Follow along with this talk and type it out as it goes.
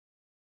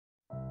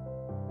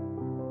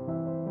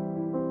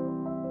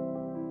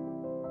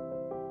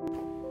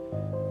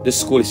The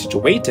school is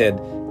situated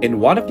in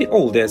one of the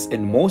oldest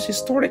and most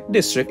historic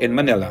districts in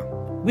Manila,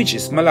 which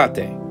is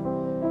Malate.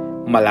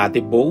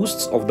 Malate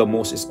boasts of the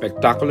most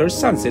spectacular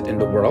sunset in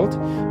the world,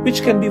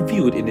 which can be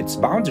viewed in its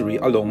boundary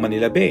along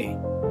Manila Bay.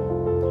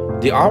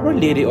 The Our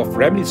Lady of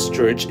Remedies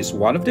Church is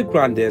one of the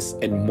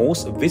grandest and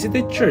most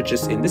visited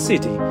churches in the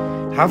city,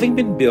 having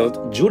been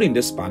built during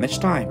the Spanish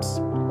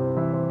times.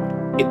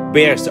 It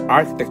bears the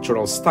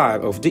architectural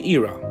style of the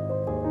era.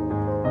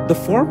 The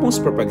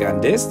foremost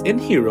propagandist and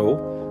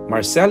hero,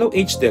 Marcelo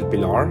H. del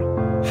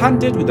Pilar,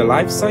 handed with a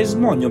life-size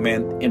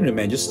monument in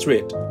Remedios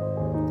Street.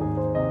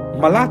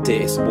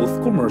 Malate is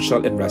both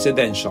commercial and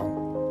residential.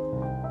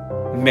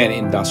 Many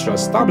industrial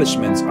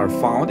establishments are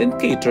found and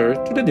cater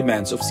to the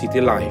demands of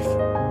city life.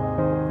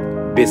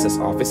 Business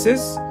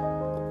offices,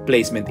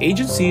 placement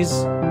agencies,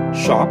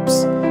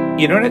 shops,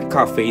 internet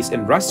cafes,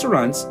 and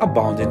restaurants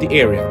abound in the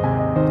area.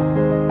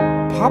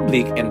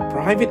 Public and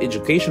private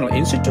educational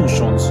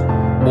institutions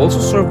also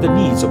serve the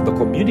needs of the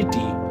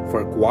community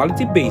for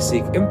quality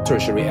basic and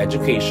tertiary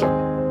education.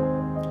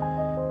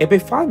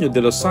 Epifanio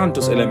de los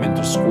Santos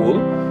Elementary School,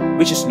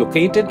 which is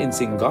located in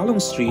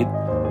Singalong Street,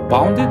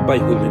 bounded by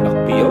Julio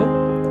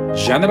Nakpil,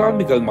 General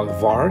Miguel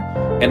Malvar,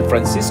 and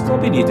Francisco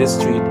Benitez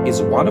Street,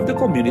 is one of the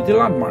community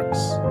landmarks.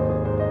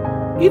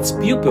 Its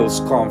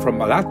pupils come from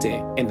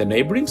Malate and the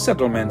neighboring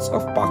settlements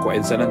of Paco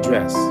and San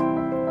Andres.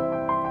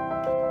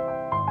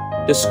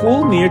 The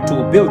school near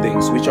two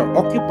buildings which are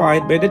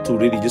occupied by the two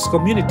religious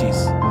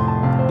communities,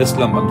 the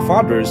Slumban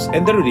Fathers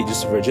and the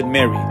Religious Virgin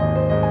Mary.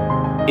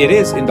 It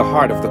is in the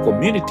heart of the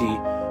community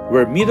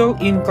where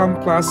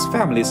middle-income class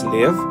families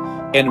live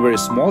and where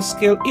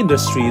small-scale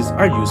industries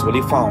are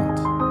usually found.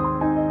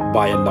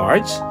 By and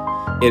large,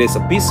 it is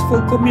a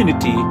peaceful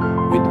community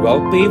with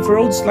well-paved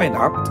roads lined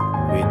up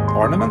with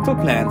ornamental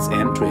plants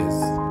and trees.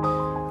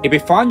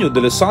 Epifanio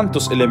de los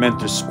Santos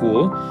Elementary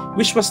School,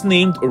 which was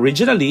named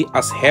originally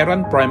as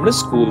Heran Primary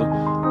School,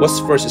 was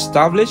first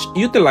established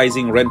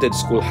utilizing rented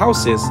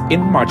schoolhouses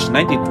in March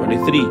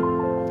 1923.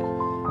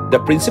 The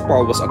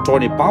principal was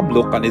Attorney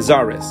Pablo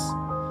Canizares.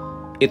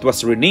 It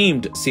was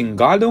renamed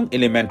Singalong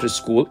Elementary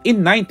School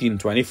in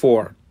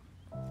 1924.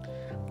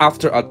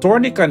 After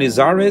Attorney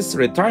Canizares'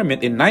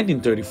 retirement in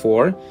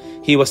 1934,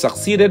 he was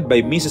succeeded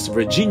by Mrs.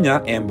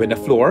 Virginia M.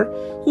 Benaflor,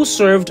 who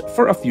served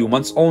for a few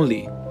months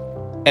only,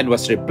 and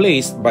was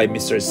replaced by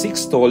Mr.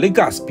 Sixto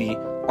Legaspi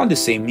on the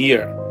same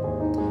year.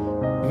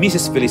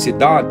 Mrs.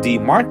 Felicidad D.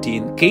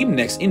 Martin came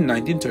next in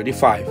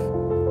 1935.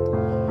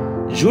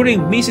 During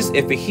Mrs.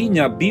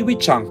 Efigenia B.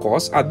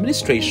 Huichanco's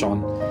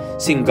administration,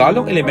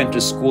 Singalong Elementary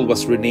School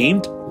was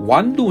renamed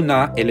Juan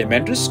Luna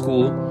Elementary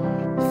School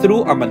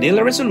through a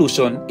Manila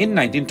Resolution in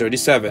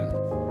 1937.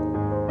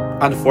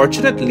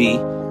 Unfortunately,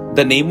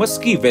 the name was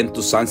given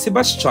to San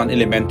Sebastian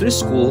Elementary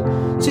School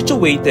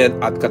situated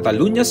at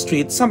Catalunya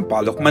Street,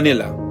 Sampaloc,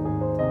 Manila.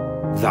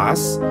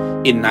 Thus,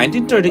 in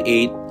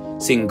 1938,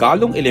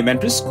 Singalong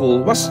Elementary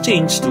School was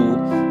changed to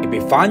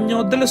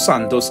Epifanio de los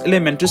Santos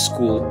Elementary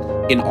School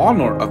in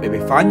honor of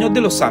Epifanio de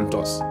los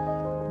Santos,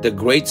 the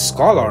great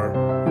scholar,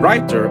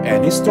 writer,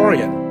 and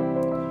historian.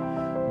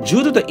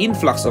 Due to the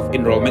influx of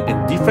enrollment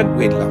in different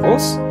grade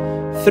levels,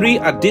 3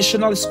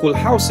 additional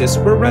schoolhouses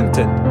were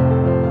rented.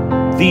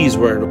 These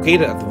were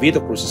located at Vito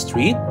Cruz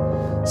Street,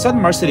 San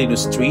Marcelino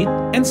Street,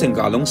 and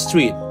Singalong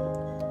Street.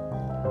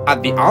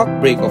 At the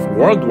outbreak of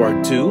World War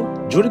II,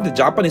 during the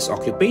Japanese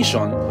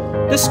occupation,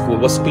 the school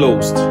was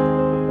closed.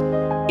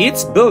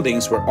 Its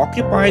buildings were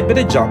occupied by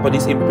the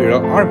Japanese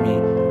Imperial Army,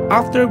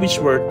 after which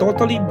were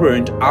totally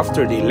burned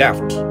after they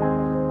left.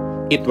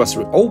 It was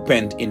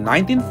reopened in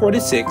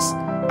 1946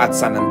 at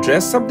San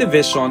Andres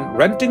Subdivision,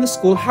 renting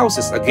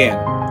schoolhouses again.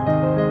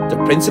 The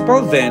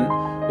principal then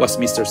was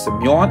Mr.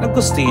 Simeon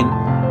Agustin,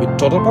 with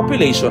total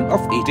population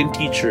of 18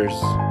 teachers.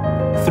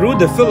 Through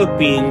the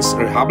Philippines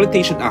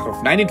Rehabilitation Act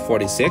of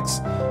 1946,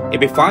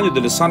 Epifanio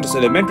de los Santos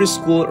Elementary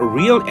School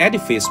real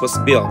edifice was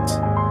built.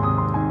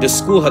 The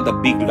school had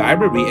a big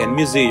library and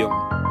museum.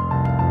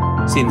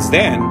 Since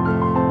then,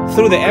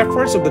 through the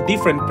efforts of the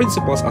different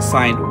principals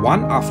assigned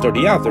one after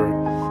the other,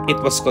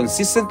 it was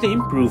consistently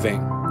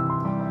improving.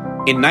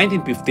 In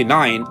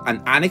 1959,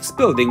 an annex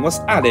building was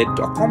added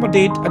to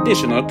accommodate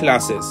additional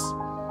classes.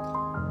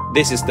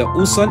 This is the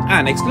Uson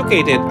Annex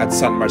located at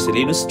San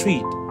Marcelino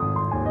Street.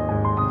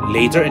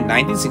 Later in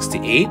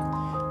 1968,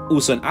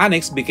 Uson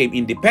Annex became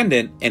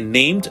independent and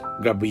named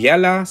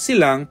Gabriela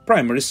Silang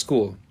Primary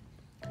School.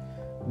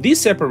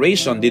 This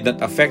separation did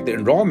not affect the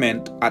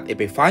enrollment at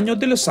Epifanio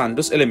de los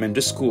Santos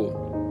Elementary School.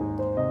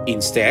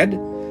 Instead,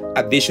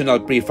 additional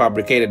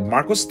prefabricated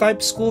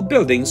Marcos-type school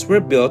buildings were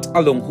built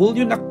along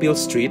Julio Nakpil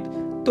Street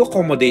to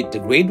accommodate the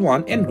Grade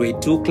 1 and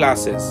Grade 2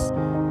 classes.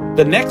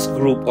 The next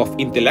group of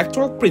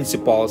intellectual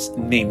principals,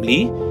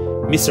 namely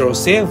Mr.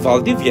 Jose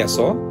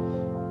Valdivieso,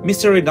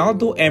 Mr.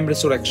 Rinaldo M.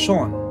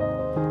 Resurreccion,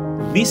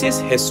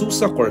 Mrs.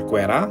 Jesusa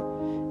Corcuera,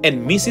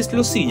 and Mrs.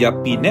 Lucia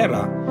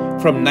Pinera,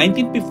 from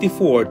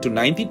 1954 to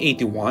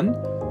 1981,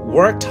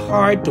 worked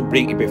hard to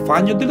bring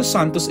Epifanio de los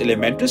Santos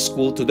Elementary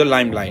School to the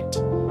limelight.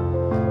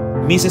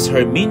 Mrs.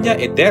 Herminia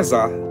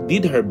Edesa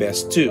did her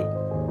best too.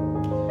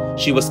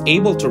 she was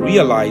able to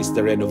realize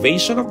the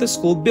renovation of the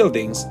school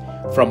buildings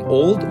from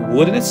old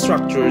wooden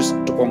structures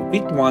to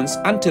concrete ones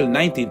until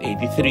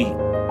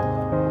 1983.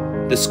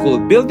 The school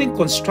building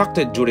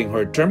constructed during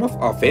her term of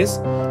office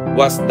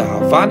was the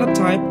Havana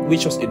type,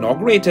 which was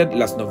inaugurated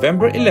last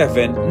November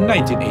 11,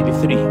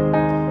 1983.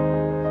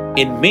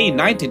 In May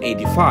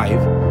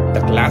 1985, the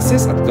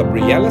classes at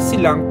Gabriela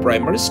Silang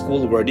Primary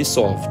School were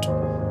dissolved.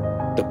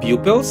 The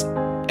pupils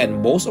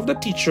and most of the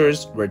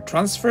teachers were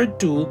transferred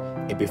to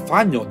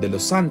Epifanio de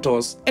los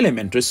Santos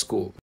Elementary School.